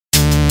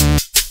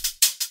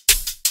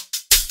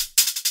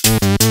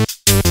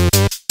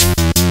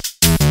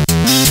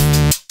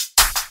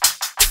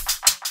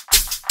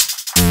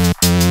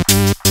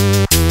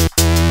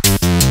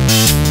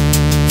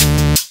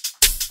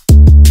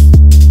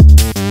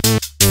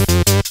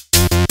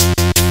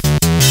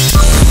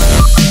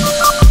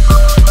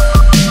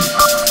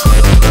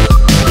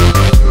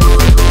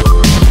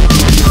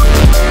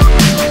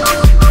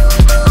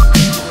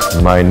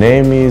My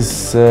name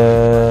is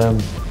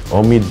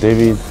Omid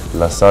David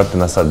Lasart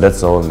Nasar.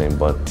 That's the whole name,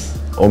 but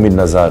Omid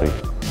Nazari.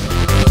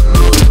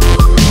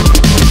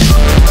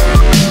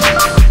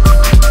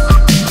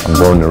 I'm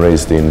born and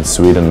raised in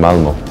Sweden,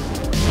 Malmö.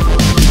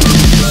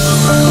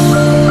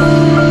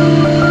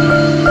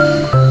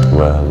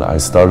 Well, I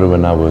started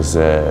when I was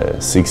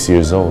 6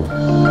 years old.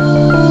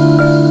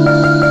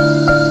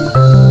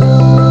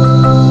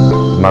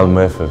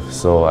 Malmö FF,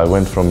 so I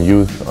went from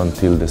youth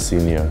until the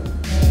senior.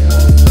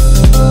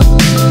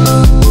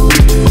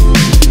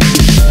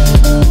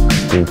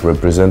 I think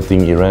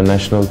representing Iran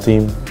national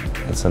team,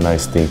 it's a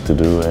nice thing to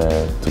do,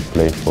 to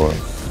play for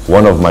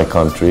one of my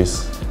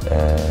countries.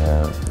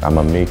 I'm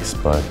a mix,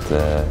 but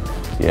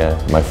yeah,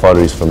 my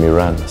father is from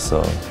Iran,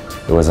 so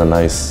it was a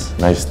nice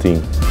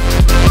thing.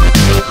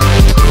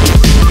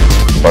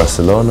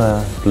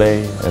 Barcelona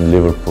play and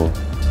Liverpool.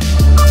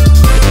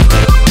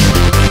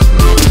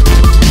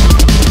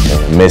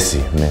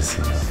 Messi,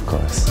 of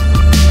course.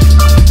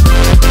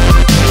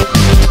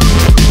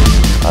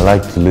 I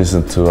like to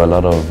listen to a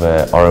lot of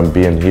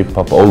R&B and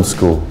hip-hop, old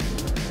school,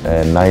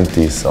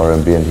 90s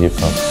R&B and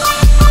hip-hop.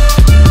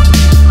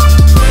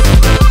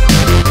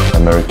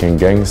 American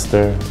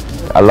Gangster.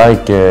 I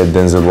like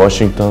Denzel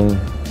Washington,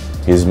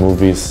 his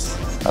movies,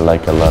 I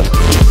like a lot.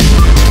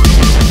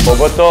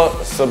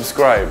 Boboto,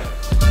 subscribe.